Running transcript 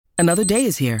Another day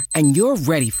is here, and you're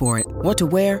ready for it. What to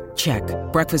wear? Check.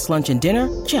 Breakfast, lunch, and dinner?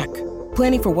 Check.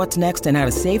 Planning for what's next and how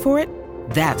to save for it?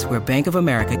 That's where Bank of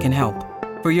America can help.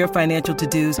 For your financial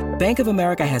to-dos, Bank of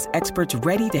America has experts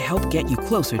ready to help get you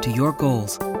closer to your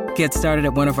goals. Get started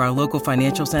at one of our local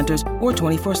financial centers or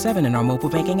 24/7 in our mobile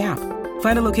banking app.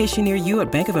 Find a location near you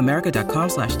at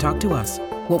bankofamerica.com/talktous.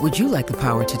 What would you like the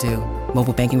power to do?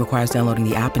 Mobile banking requires downloading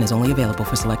the app and is only available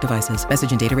for select devices.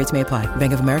 Message and data rates may apply.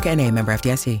 Bank of America N.A., member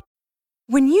FDIC.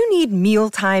 When you need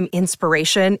mealtime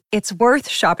inspiration, it's worth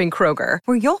shopping Kroger,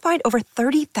 where you'll find over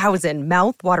 30,000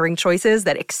 mouth-watering choices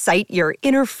that excite your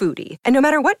inner foodie. And no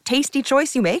matter what tasty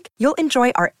choice you make, you'll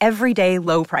enjoy our everyday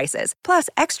low prices, plus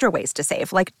extra ways to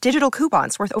save, like digital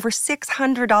coupons worth over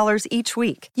 $600 each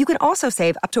week. You can also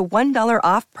save up to $1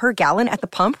 off per gallon at the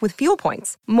pump with fuel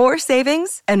points. More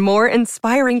savings and more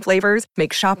inspiring flavors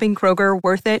make shopping Kroger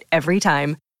worth it every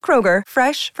time. Kroger,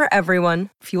 fresh for everyone.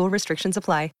 Fuel restrictions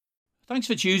apply. Thanks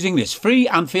for choosing this free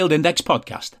Anfield Index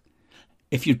podcast.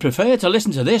 If you'd prefer to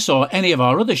listen to this or any of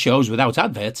our other shows without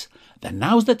adverts, then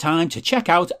now's the time to check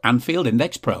out Anfield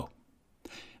Index Pro.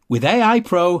 With AI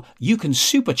Pro, you can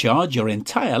supercharge your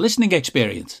entire listening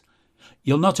experience.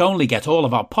 You'll not only get all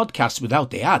of our podcasts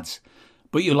without the ads,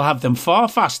 but you'll have them far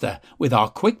faster with our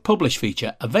Quick Publish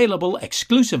feature available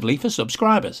exclusively for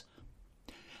subscribers.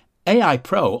 AI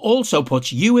Pro also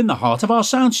puts you in the heart of our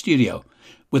sound studio,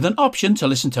 with an option to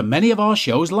listen to many of our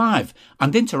shows live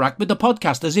and interact with the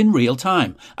podcasters in real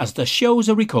time as the shows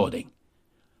are recording.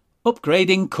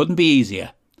 Upgrading couldn't be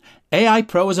easier. AI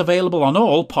Pro is available on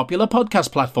all popular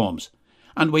podcast platforms,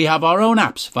 and we have our own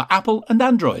apps for Apple and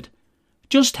Android.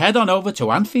 Just head on over to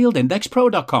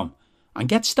AnfieldIndexPro.com and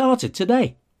get started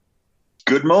today.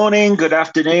 Good morning, good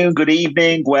afternoon, good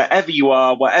evening, wherever you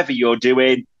are, whatever you're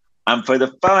doing. And for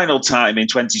the final time in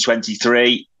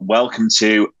 2023, welcome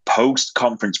to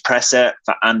post-conference presser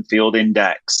for Anfield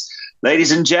Index.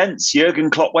 Ladies and gents, Jurgen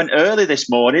Klopp went early this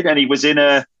morning and he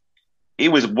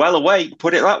was well awake,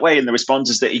 put it that way, in the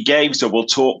responses that he gave. So we'll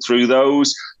talk through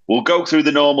those. We'll go through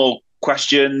the normal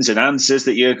questions and answers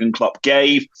that Jurgen Klopp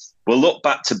gave. We'll look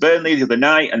back to Burnley the other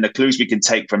night and the clues we can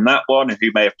take from that one and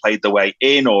who may have played the way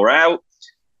in or out.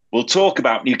 We'll talk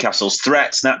about Newcastle's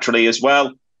threats naturally as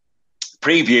well.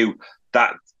 Preview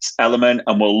that element,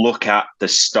 and we'll look at the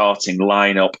starting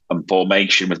lineup and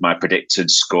formation with my predicted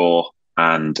score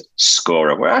and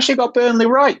scorer. We actually got Burnley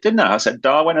right, didn't I? I said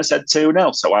Darwin, I said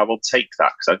 2-0, so I will take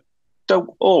that because I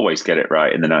don't always get it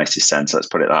right in the nicest sense. Let's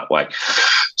put it that way.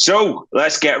 So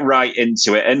let's get right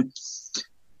into it. And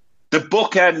the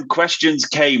bookend questions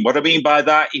came. What I mean by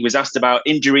that, he was asked about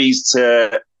injuries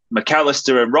to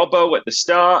McAllister and Robbo at the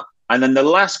start, and then the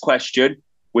last question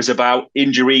was about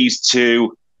injuries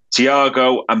to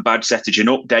Thiago and Bajcetic and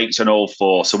updates on all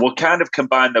four. So we'll kind of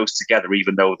combine those together,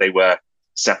 even though they were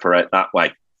separate that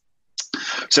way.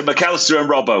 So McAllister and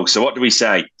Robbo. So what do we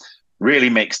say? Really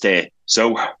mixed here.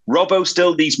 So Robbo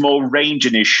still needs more range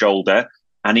in his shoulder,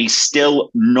 and he's still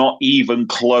not even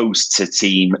close to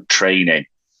team training.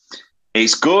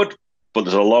 It's good, but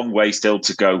there's a long way still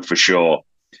to go for sure.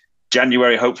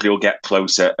 January, hopefully, will get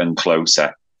closer and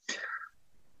closer.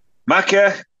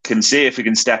 Maka can see if he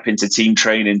can step into team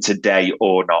training today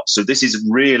or not. So this is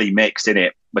really mixed, isn't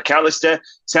it? McAllister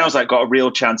sounds like got a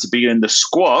real chance of being in the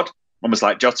squad, almost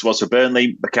like Jota was for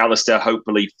Burnley. McAllister,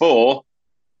 hopefully, for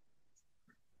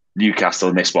Newcastle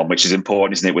in this one, which is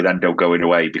important, isn't it, with Endo going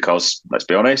away? Because, let's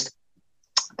be honest,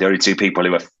 the only two people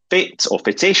who are fit or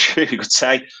fittish, you could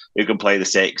say, who can play the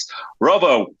six.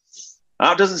 Robbo.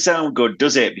 That doesn't sound good,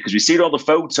 does it? Because we've seen all the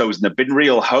photos and there've been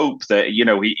real hope that, you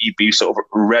know, he'd be sort of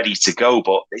ready to go.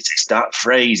 But it's that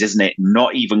phrase, isn't it?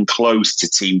 Not even close to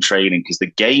team training, because the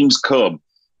games come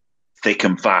thick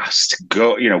and fast.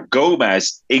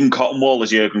 Gomez in Cotton Wall,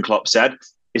 as Jurgen Klopp said,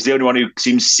 is the only one who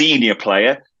seems senior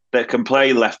player that can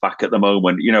play left back at the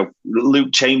moment. You know,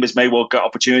 Luke Chambers may well get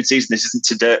opportunities, and this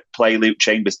isn't to play Luke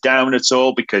Chambers down at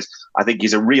all, because I think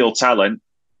he's a real talent.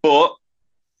 But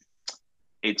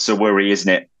it's a worry,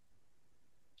 isn't it?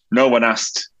 No one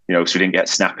asked, so we didn't get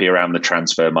snappy around the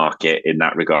transfer market in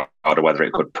that regard, or whether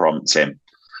it could prompt him.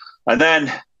 And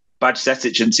then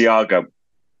Bajcetic and Thiago.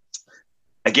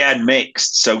 Again,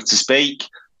 mixed, so to speak.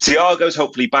 Thiago's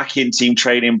hopefully back in team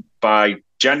training by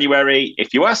January.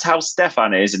 If you ask how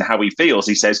Stefan is and how he feels,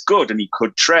 he says good and he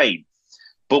could train.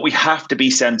 But we have to be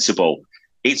sensible.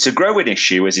 It's a growing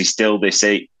issue as he's still this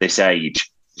age.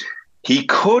 He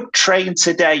could train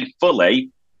today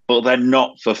fully, but then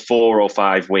not for 4 or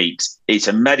 5 weeks. It's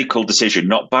a medical decision,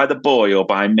 not by the boy or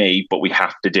by me, but we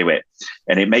have to do it.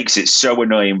 And it makes it so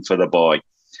annoying for the boy.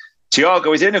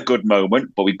 Thiago is in a good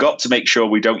moment, but we've got to make sure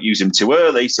we don't use him too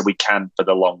early so we can for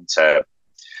the long term.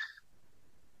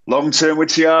 long term with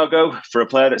Thiago for a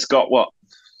player that's got,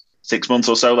 6 months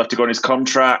or so left to go on his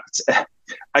contract.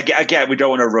 I get we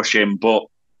don't want to rush him, but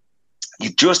you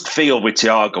just feel with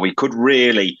Thiago, he could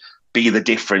really be the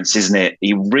difference, isn't it?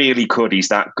 He really could. He's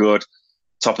that good,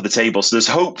 top of the table. So there's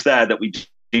hope there that we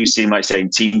do see him, like saying,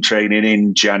 team training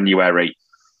in January.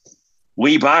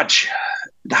 Wee badge.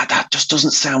 That just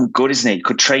doesn't sound good, isn't it? You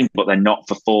could train, but they're not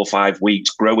for 4 or 5 weeks.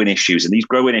 Growing issues. And these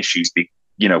growing issues, if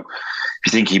you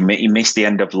think he missed the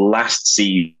end of last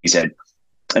season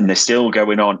and they're still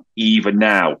going on even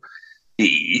now.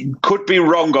 He could be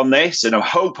wrong on this, and I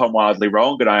hope I'm wildly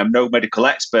wrong, and I am no medical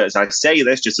expert as I say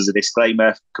this, just as a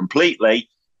disclaimer completely,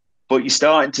 but you're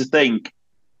starting to think,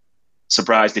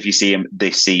 surprised if you see him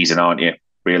this season, aren't you?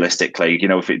 Realistically,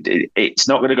 if it's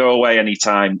not going to go away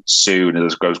anytime soon,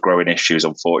 there's growing issues,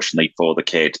 unfortunately, for the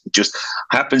kid. It just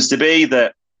happens to be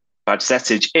that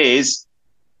Bajcetic is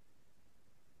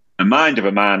the mind of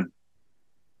a man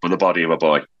for the body of a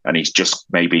boy. And he's just,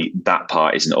 maybe that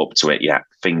part isn't up to it yet.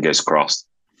 Fingers crossed.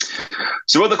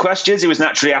 So other questions he was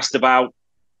naturally asked about,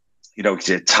 your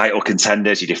title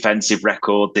contenders, your defensive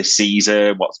record this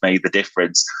season, what's made the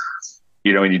difference,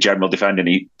 in your general defending.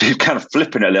 He kind of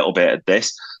flipping a little bit at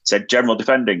this, said general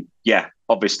defending. Yeah,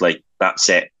 obviously, that's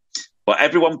it. But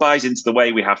everyone buys into the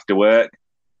way we have to work.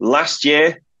 Last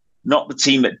year, not the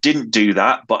team that didn't do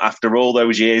that, but after all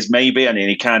those years, maybe, and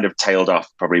he kind of tailed off.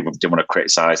 Probably didn't want to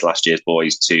criticise last year's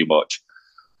boys too much.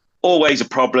 Always a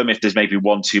problem if there's maybe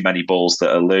 1 too many balls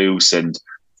that are loose, and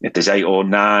if there's 8 or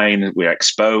 9, we're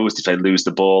exposed if they lose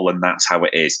the ball, and that's how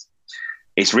it is.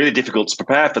 It's really difficult to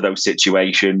prepare for those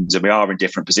situations, and we are in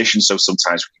different positions, so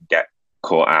sometimes we can get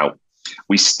caught out.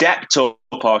 We stepped up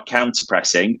our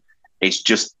counter-pressing. It's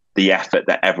just the effort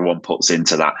that everyone puts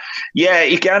into that. Yeah,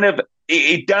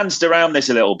 he danced around this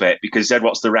a little bit because he said,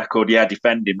 what's the record? Yeah,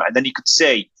 defending. And then you could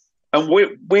see, and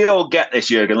we all get this,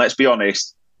 Jurgen, let's be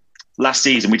honest. Last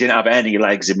season, we didn't have any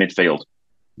legs in midfield.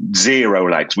 0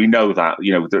 legs. We know that.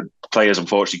 The players,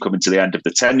 unfortunately, coming to the end of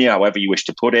the tenure, however you wish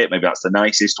to put it. Maybe that's the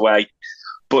nicest way.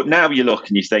 But now you look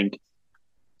and you think,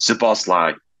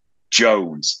 Szoboszlai,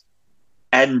 Jones,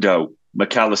 Endo,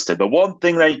 McAllister. The one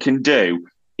thing they can do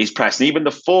is press. And even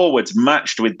the forwards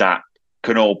matched with that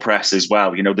can all press as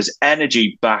well. There's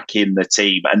energy back in the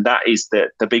team, and that is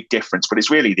the big difference. But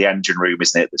it's really the engine room,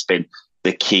 isn't it, that's been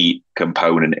the key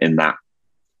component in that.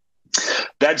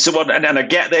 Then someone, and I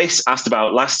get this, asked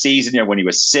about last season, when you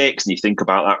were 6, and you think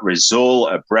about that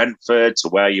result at Brentford to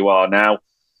where you are now,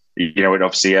 and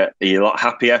obviously you're a lot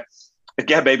happier.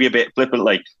 Again, maybe a bit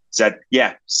flippantly, said,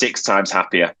 6 times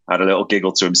happier, had a little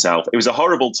giggle to himself. It was a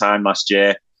horrible time last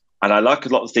year, and I like a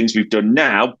lot of the things we've done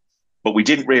now, but we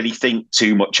didn't really think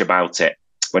too much about it.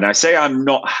 When I say I'm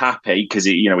not happy, because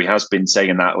he has been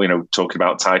saying that, talking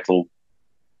about title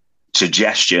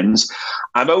suggestions,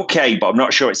 I'm okay, but I'm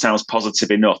not sure it sounds positive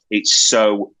enough. It's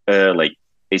so early.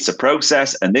 It's a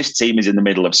process, and this team is in the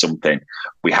middle of something.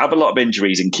 We have a lot of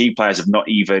injuries, and key players have not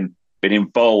even been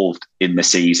involved in the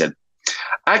season.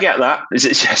 I get that. It's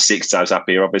just 6 times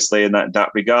happier, obviously, in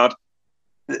that regard.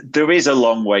 There is a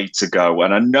long way to go.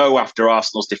 And I know after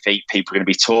Arsenal's defeat, people are going to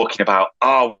be talking about,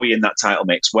 are we in that title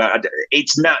mix? Where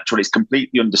it's natural, it's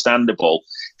completely understandable.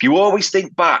 If you always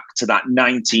think back to that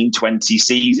 1920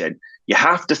 season, you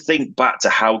have to think back to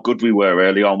how good we were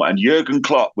early on. And Jurgen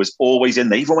Klopp was always in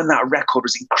there, even when that record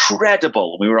was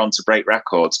incredible. We were on to break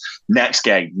records. Next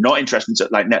game, not interesting.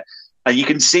 And you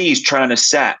can see he's trying to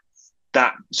set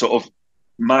that sort of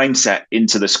mindset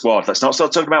into the squad. Let's not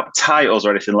start talking about titles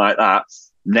or anything like that.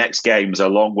 Next game's a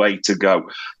long way to go.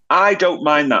 I don't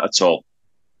mind that at all.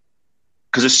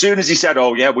 Because as soon as he said,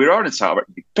 we're on a title,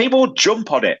 people will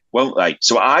jump on it, won't they?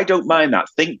 So I don't mind that.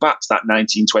 Think back to that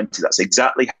 1920. That's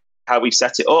exactly how we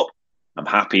set it up. I'm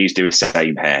happy he's doing the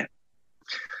same here.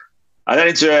 And then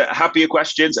into happier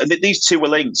questions. And these two were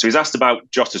linked. So he's asked about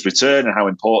Jota's return and how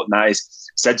important that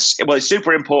is. Said, it's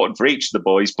super important for each of the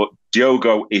boys, but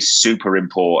Diogo is super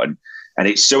important. And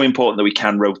it's so important that we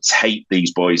can rotate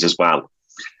these boys as well.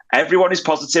 Everyone is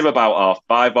positive about our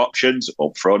 5 options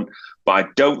up front, but I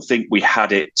don't think we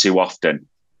had it too often.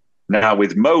 Now,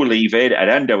 with Mo leaving and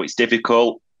Endo, it's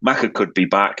difficult. Maka could be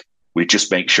back. We just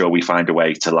make sure we find a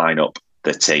way to line up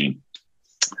the team.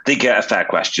 I think a fair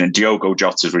question. And Diogo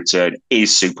Jota's return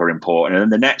is super important.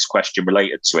 And then the next question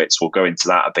related to it, so we'll go into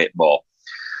that a bit more.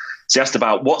 So he asked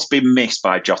about what's been missed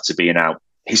by Jota being out.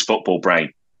 His football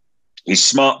brain. He's a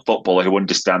smart footballer who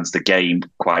understands the game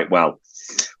quite well.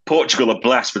 Portugal are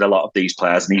blessed with a lot of these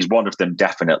players, and he's one of them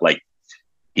definitely.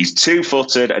 He's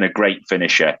 2-footed and a great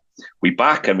finisher. We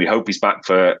back, and we hope he's back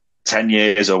for 10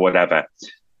 years or whatever.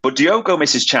 But Diogo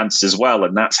misses chances as well,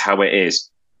 and that's how it is.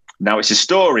 Now it's a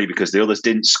story because the others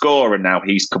didn't score and now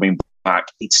he's coming back.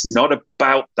 It's not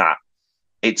about that.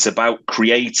 It's about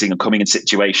creating and coming in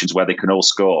situations where they can all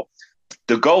score.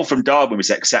 The goal from Darwin was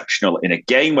exceptional in a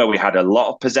game where we had a lot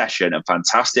of possession and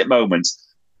fantastic moments.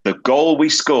 The goal we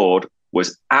scored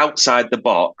was outside the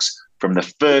box from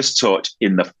the first touch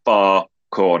in the far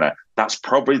corner. That's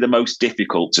probably the most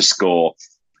difficult to score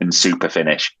in super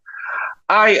finish.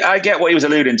 I get what he was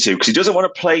alluding to because he doesn't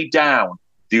want to play down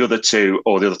the other two,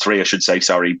 or the other three, I should say,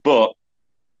 sorry. But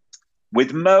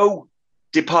with Mo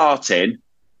departing,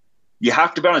 you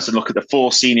have to be honest and look at the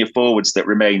four senior forwards that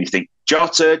remain. You think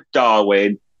Jota,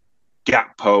 Darwin,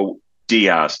 Gakpo,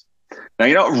 Diaz. Now,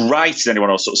 you're not writing anyone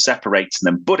or sort of separating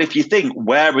them. But if you think,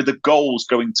 where are the goals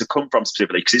going to come from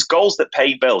specifically? Because it's goals that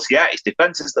pay bills. Yeah, it's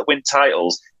defences that win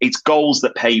titles. It's goals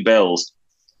that pay bills.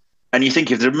 And you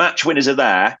think if the match winners are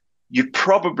there, you'd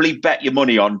probably bet your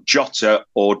money on Jota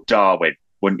or Darwin,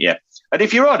 wouldn't you? And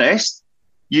if you're honest,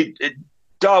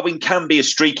 Darwin can be a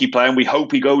streaky player, and we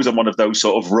hope he goes on one of those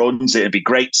sort of runs. It'd be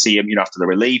great to see him, after the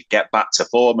relief, get back to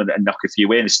form and knock a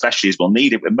few in, especially as we'll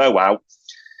need it with Mo out.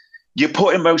 You're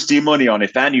putting most of your money on,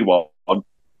 if anyone,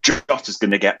 Jota's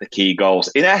going to get the key goals.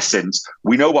 In essence,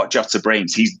 we know what Jota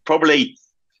brings. He's probably,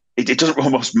 it doesn't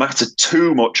almost matter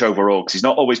too much overall because he's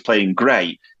not always playing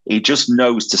great. He just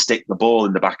knows to stick the ball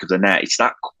in the back of the net. It's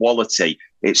that quality.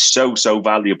 It's so, so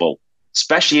valuable,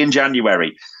 especially in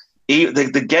January.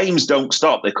 The games don't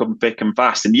stop. They come thick and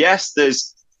fast. And yes,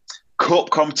 there's cup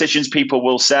competitions, people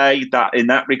will say that in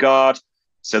that regard.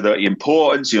 So the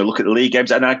importance, look at the league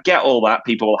games. And I get all that.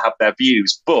 People will have their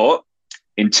views. But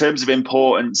in terms of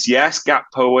importance, yes,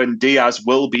 Gakpo and Diaz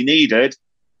will be needed.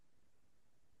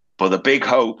 But the big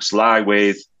hopes lie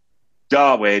with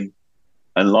Darwin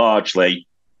and largely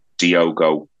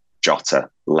Diogo Jota.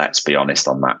 Let's be honest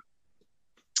on that.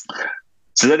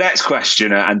 So the next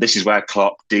question, and this is where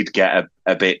Klopp did get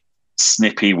a bit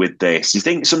snippy with this. You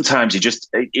think sometimes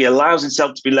he allows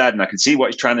himself to be led, and I can see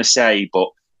what he's trying to say, but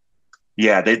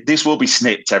yeah, this will be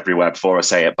snipped everywhere before I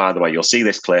say it. By the way, you'll see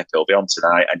this clip, it'll be on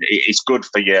tonight, and it's good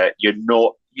for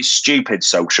your stupid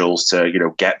socials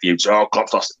to, get views. Oh,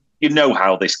 Klopp's lost. You know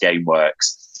how this game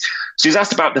works. So he's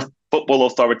asked about the football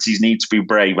authorities need to be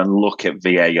brave and look at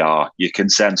VAR. You can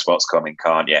sense what's coming,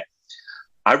 can't you?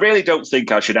 I really don't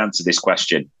think I should answer this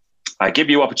question. I give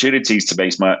you opportunities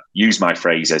to use my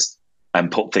phrases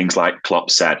and put things like Klopp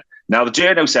said. Now, the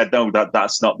journo said, no,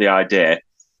 that's not the idea.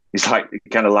 He's he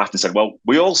kind of laughed and said, well,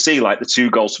 we all see the two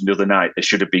goals from the other night that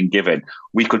should have been given.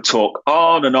 We could talk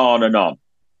on and on and on.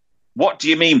 What do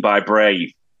you mean by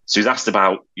brave? So he's asked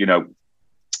about,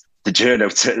 the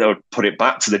journo, put it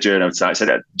back to the journo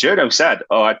tonight. Journo said,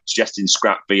 I'm suggesting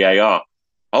scrap VAR.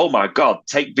 Oh my God,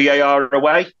 take VAR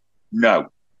away?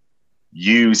 No,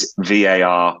 use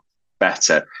VAR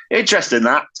better. Interesting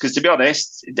that, because to be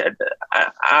honest,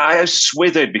 I have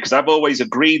swithered because I've always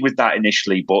agreed with that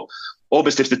initially, but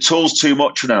almost if the tool's too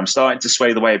much for them, I'm starting to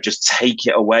sway the way of just take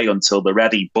it away until they're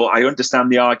ready. But I understand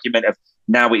the argument of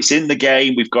now it's in the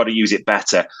game, we've got to use it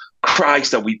better.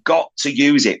 Christ, we've got to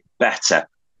use it better.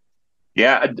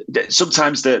 Yeah,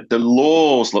 sometimes the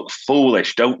laws look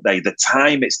foolish, don't they? The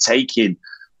time it's taking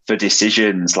for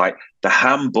decisions, like the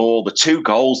handball, the two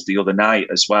goals the other night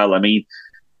as well. I mean,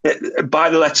 by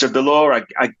the letter of the law,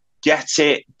 I get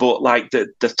it, but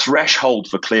the threshold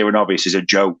for clear and obvious is a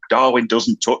joke. Darwin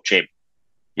doesn't touch him.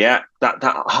 Yeah, that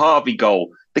Harvey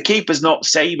goal, the keeper's not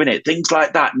saving it. Things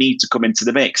like that need to come into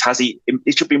the mix.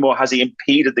 It should be more, has he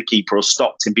impeded the keeper or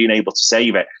stopped him being able to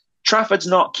save it? Trafford's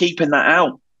not keeping that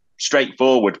out.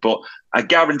 Straightforward, but I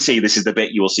guarantee this is the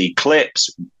bit you will see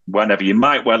clips whenever. You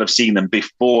might well have seen them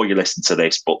before you listen to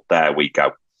this, but there we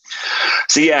go.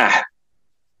 So yeah,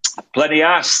 plenty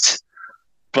asked,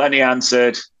 plenty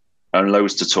answered, and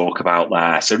loads to talk about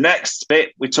there. So next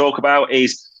bit we talk about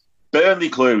is Burnley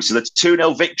clues. So the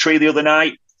 2-0 victory the other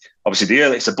night. Obviously,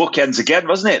 it's a bookends again,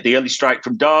 wasn't it? The early strike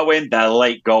from Darwin, their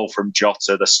late goal from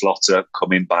Jota, the slotter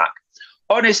coming back.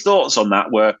 Honest thoughts on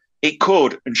that were it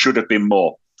could and should have been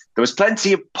more. There was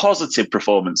plenty of positive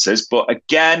performances, but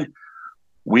again,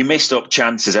 we missed up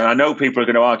chances. And I know people are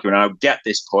going to argue, and I get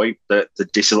this point, that the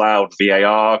disallowed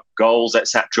VAR goals,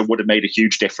 etc., would have made a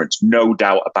huge difference. No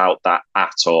doubt about that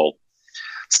at all.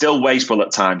 Still wasteful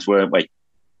at times, weren't we?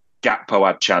 Gakpo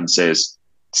had chances.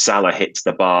 Salah hits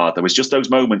the bar. There was just those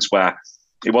moments where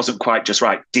it wasn't quite just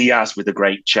right. Diaz with a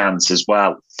great chance as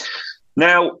well.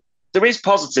 Now, there is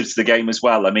positives to the game as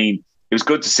well. I mean, it was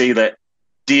good to see that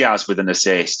Diaz with an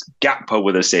assist, Gakpo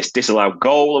with an assist, disallowed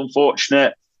goal,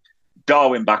 unfortunate.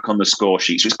 Darwin back on the score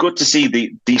sheet. So it's good to see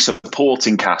the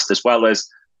supporting cast as well as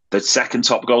the second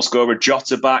top goal scorer,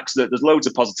 Jota back. So there's loads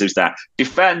of positives there.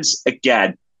 Defence,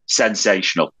 again,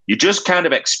 sensational. You just kind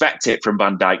of expect it from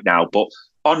Van Dijk now, but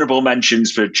honourable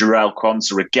mentions for Jarell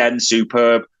Quansah, again,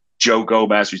 superb. Joe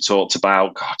Gomez, we talked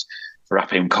about. God,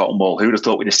 Rapim Cottonwall. Who'd have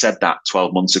thought we'd have said that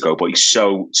 12 months ago? But he's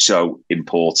so, so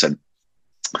important.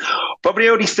 Probably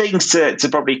only things to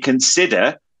probably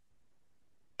consider.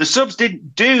 The subs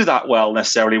didn't do that well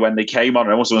necessarily when they came on.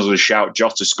 I also wanted to shout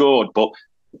Jota scored, but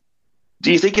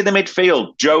do you think in the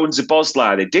midfield, Jones and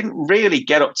Bosley, they didn't really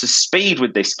get up to speed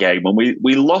with this game, and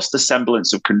we lost the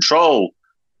semblance of control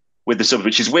with the subs,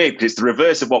 which is weird because it's the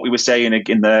reverse of what we were saying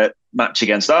in the match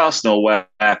against Arsenal, where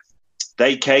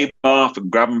they came off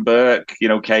and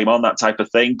Gravenberch, came on, that type of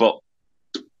thing. But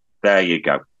there you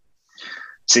go.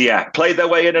 So yeah, played their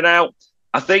way in and out.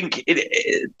 I think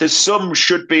there's some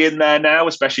should be in there now,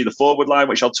 especially the forward line,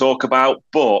 which I'll talk about.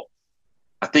 But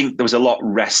I think there was a lot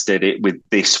rested with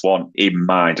this one in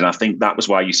mind. And I think that was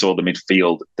why you saw the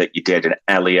midfield that you did, and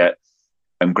Elliott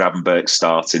and Gravenberch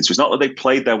starting. So it's not that they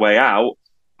played their way out.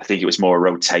 I think it was more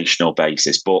a rotational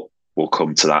basis, but we'll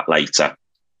come to that later.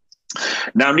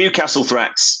 Now, Newcastle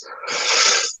threats.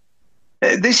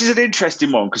 This is an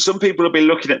interesting one because some people will be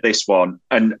looking at this one,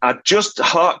 and I just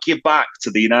hark you back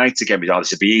to the United game. Oh, this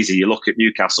would be easy. You look at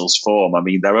Newcastle's form. I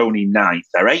mean, they're only ninth.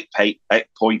 They're eight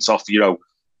points off,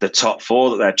 the top four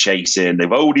that they're chasing.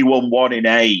 They've only won 1 in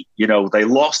 8. They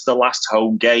lost the last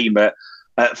home game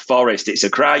at Forest. It's a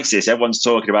crisis. Everyone's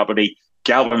talking about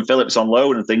Calvin Phillips on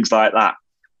loan and things like that.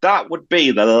 That would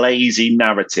be the lazy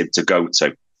narrative to go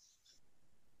to.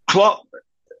 Klopp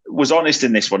was honest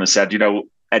in this one and said,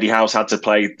 Eddie Howe's had to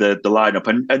play the lineup,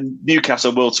 and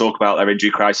Newcastle will talk about their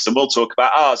injury crisis, and we'll talk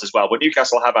about ours as well. But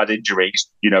Newcastle have had injuries.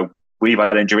 We've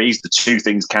had injuries. The two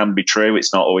things can be true.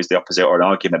 It's not always the opposite or an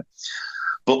argument.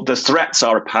 But the threats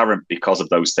are apparent because of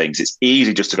those things. It's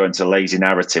easy just to go into a lazy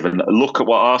narrative and look at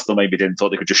what Arsenal maybe didn't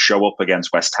thought they could just show up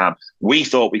against West Ham. We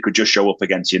thought we could just show up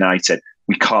against United.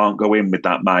 We can't go in with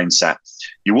that mindset.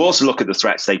 You also look at the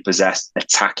threats they possess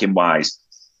attacking wise.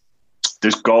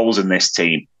 There's goals in this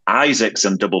team. Isaac's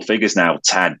on double figures now,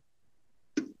 10.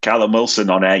 Callum Wilson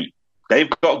on 8. They've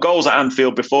got goals at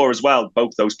Anfield before as well,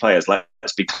 both those players,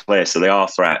 let's be clear, so they are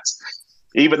threats.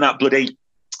 Even that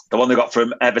the one they got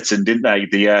from Everton, didn't they?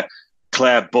 The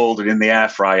Claire Baldwin in the air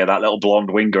fryer, that little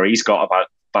blonde winger, he's got about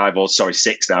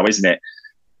 6 now, isn't it?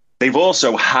 They've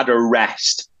also had a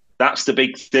rest. That's the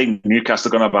big thing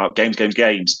Newcastle gone about,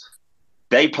 games.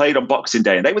 They played on Boxing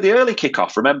Day, and they were the early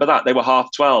kickoff. Remember that? They were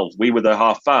 12:30. We were the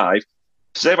 5:30.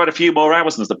 So they've had a few more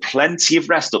hours, and there's plenty of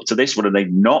rest up to this one, and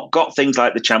they've not got things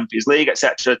like the Champions League,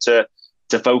 etc.,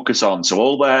 to focus on. So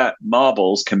all their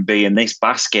marbles can be in this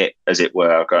basket, as it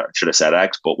were. I should have said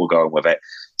eggs, but we're going with it.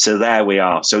 So there we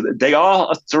are. So they are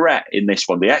a threat in this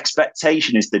one. The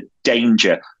expectation is the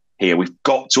danger here. We've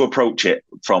got to approach it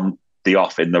from the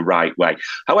off in the right way.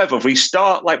 However, if we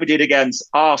start like we did against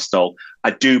Arsenal,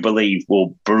 I do believe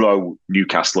we'll blow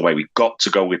Newcastle away. We've got to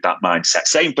go with that mindset.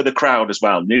 Same for the crowd as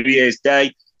well. New Year's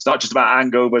Day, it's not just about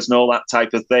hangovers and all that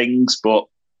type of things, but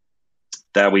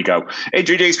there we go.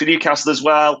 Injury news for Newcastle as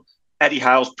well. Eddie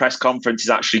Howe's press conference is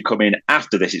actually coming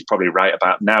after this. It's probably right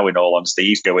about now, in all honesty.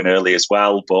 He's going early as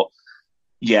well. But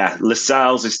yeah,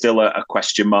 Lascelles is still a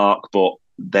question mark, but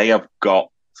they have got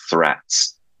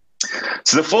threats.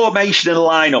 So the formation and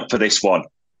lineup for this one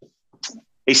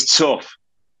is tough.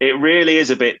 It really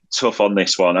is a bit tough on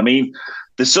this one. I mean,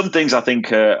 there's some things I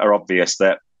think are obvious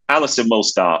that Alisson will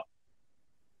start.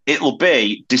 It'll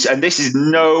be, and this is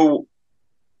nothing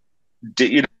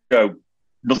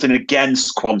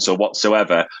against Quansah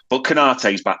whatsoever, but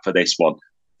Konate's back for this one.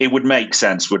 It would make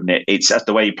sense, wouldn't it? It's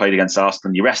the way he played against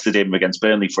Arsenal. You rested him against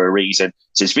Burnley for a reason.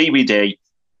 So it's VVD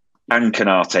and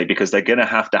Konate, because they're going to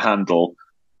have to handle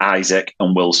Isaac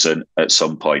and Wilson at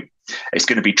some point. It's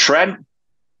going to be Trent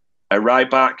at right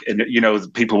back, and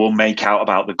people will make out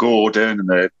about the Gordon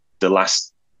and the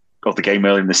last of the game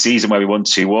earlier in the season where we won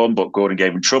 2-1, but Gordon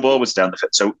gave him trouble, was down the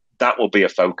fit. So that will be a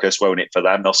focus, won't it, for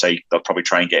them? They'll probably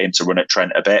try and get him to run at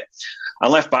Trent a bit.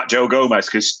 And left back Joe Gomez,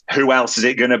 because who else is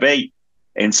it going to be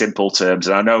in simple terms?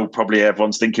 And I know probably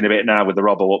everyone's thinking of it now with the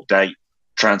Robbo update,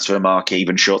 transfer market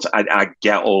even short. I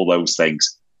get all those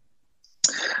things.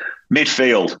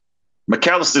 Midfield.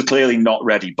 McAllister's clearly not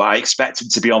ready, but I expect him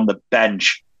to be on the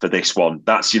bench for this one.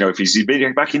 That's, if he's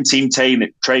been back in team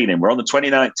training, we're on the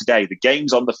 29th today. The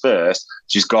game's on the 1st.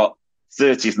 She's got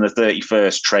 30th and the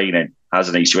 31st training,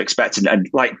 hasn't he? So expect him, and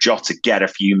like Jota, to get a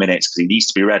few minutes because he needs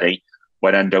to be ready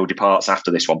when Endo departs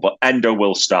after this one. But Endo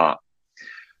will start.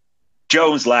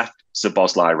 Jones left,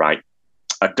 Szoboszlai right.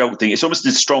 I don't think it's almost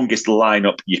the strongest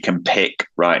lineup you can pick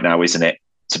right now, isn't it?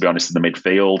 To be honest, in the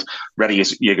midfield. Ready,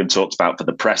 as Jürgen talked about, for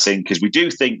the pressing, because we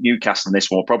do think Newcastle in this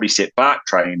one will probably sit back,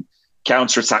 try and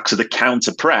counter-attack, so the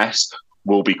counter-press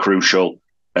will be crucial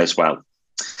as well.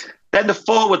 Then the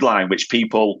forward line, which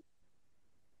people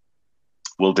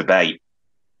will debate.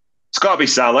 It's got to be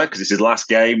Salah, because it's his last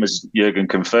game, as Jurgen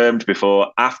confirmed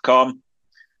before AFCON.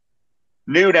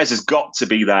 Núñez has got to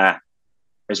be there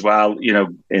as well,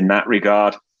 in that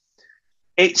regard.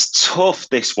 It's tough,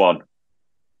 this one.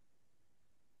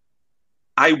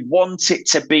 I want it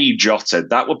to be Jota.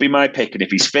 That would be my pick. And if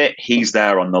he's fit, he's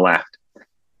there on the left.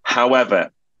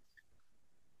 However,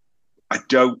 I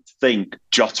don't think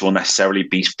Jota will necessarily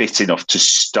be fit enough to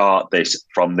start this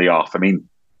from the off. I mean,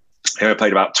 he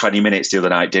played about 20 minutes the other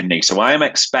night, didn't he? So I am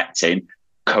expecting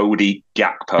Cody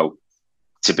Gakpo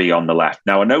to be on the left.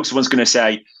 Now, I know someone's going to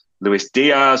say Luis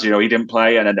Diaz, he didn't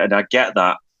play, and I get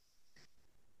that.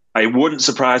 It wouldn't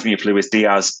surprise me if Luis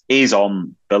Diaz is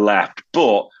on the left.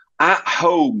 But at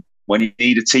home, when you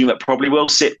need a team that probably will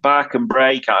sit back and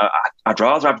break, I'd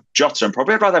rather have Jota, and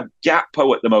probably I'd rather have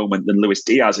Gakpo at the moment than Luis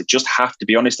Diaz. I just have to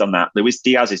be honest on that. Luis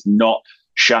Diaz is not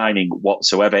shining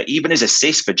whatsoever. Even his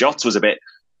assist for Jota was a bit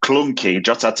clunky.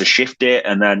 Jota had to shift it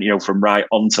and then, from right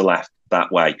onto left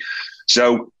that way.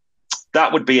 So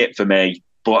that would be it for me.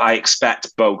 But I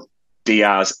expect both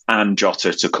Diaz and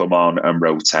Jota to come on and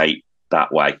rotate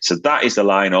that way. So that is the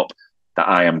lineup that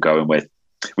I am going with.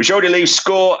 We showed you leave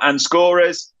score and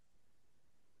scorers.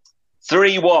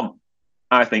 3-1,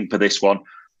 I think, for this one.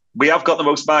 We have got the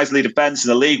most miserly defence in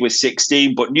the league with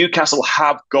 16, but Newcastle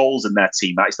have goals in their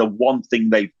team. That is the one thing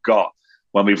they've got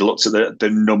when we've looked at the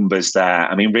numbers there.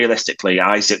 I mean, realistically,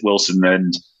 Isaac Wilson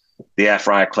and the air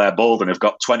fryer Claire Bolden have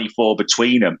got 24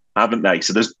 between them, haven't they?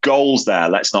 So there's goals there,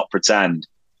 let's not pretend.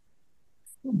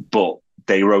 But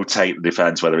they rotate the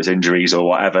defence, whether it's injuries or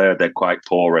whatever. They're quite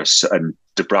porous. And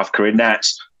Dubravka in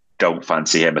nets, don't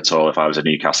fancy him at all if I was a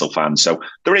Newcastle fan. So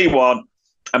 3-1.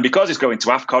 And because he's going to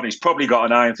AFCON, he's probably got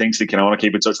an eye on things thinking, I want to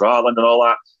keep in touch with Haaland and all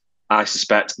that. I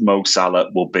suspect Mo Salah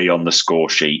will be on the score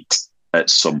sheet at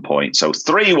some point. So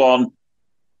 3-1,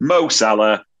 Mo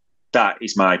Salah. That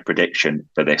is my prediction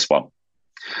for this one.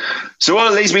 So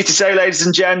all it leaves me to say, ladies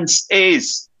and gents,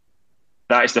 is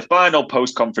that is the final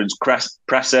post-conference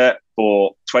presser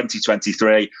for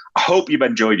 2023. I hope you've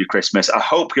enjoyed your Christmas. I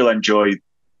hope you'll enjoy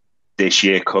this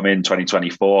year coming,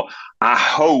 2024. I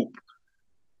hope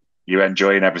you're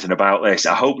enjoying everything about this.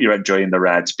 I hope you're enjoying the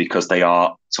Reds, because they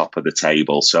are top of the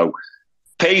table. So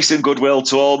peace and goodwill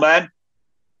to all men.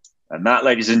 And that,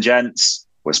 ladies and gents,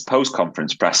 was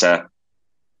post-conference presser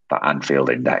for Anfield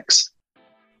Index.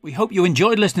 We hope you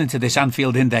enjoyed listening to this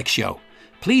Anfield Index show.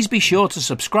 Please be sure to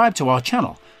subscribe to our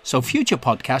channel so future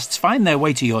podcasts find their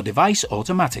way to your device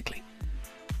automatically.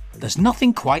 There's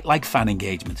nothing quite like fan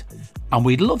engagement, and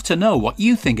we'd love to know what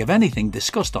you think of anything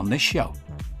discussed on this show.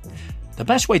 The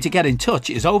best way to get in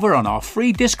touch is over on our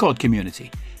free Discord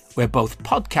community, where both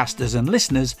podcasters and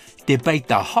listeners debate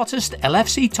the hottest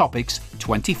LFC topics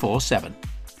 24/7.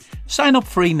 Sign up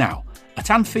free now at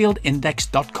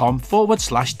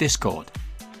AnfieldIndex.com/Discord.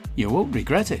 You won't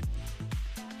regret it.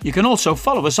 You can also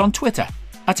follow us on Twitter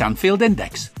at Anfield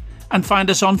Index and find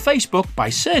us on Facebook by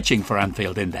searching for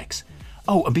Anfield Index.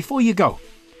 Oh, and before you go,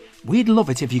 we'd love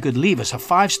it if you could leave us a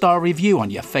 5-star review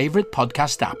on your favourite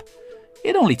podcast app.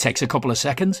 It only takes a couple of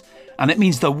seconds, and it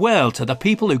means the world to the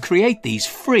people who create these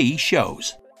free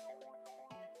shows.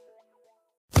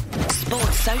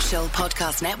 Sports Social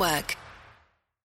Podcast Network.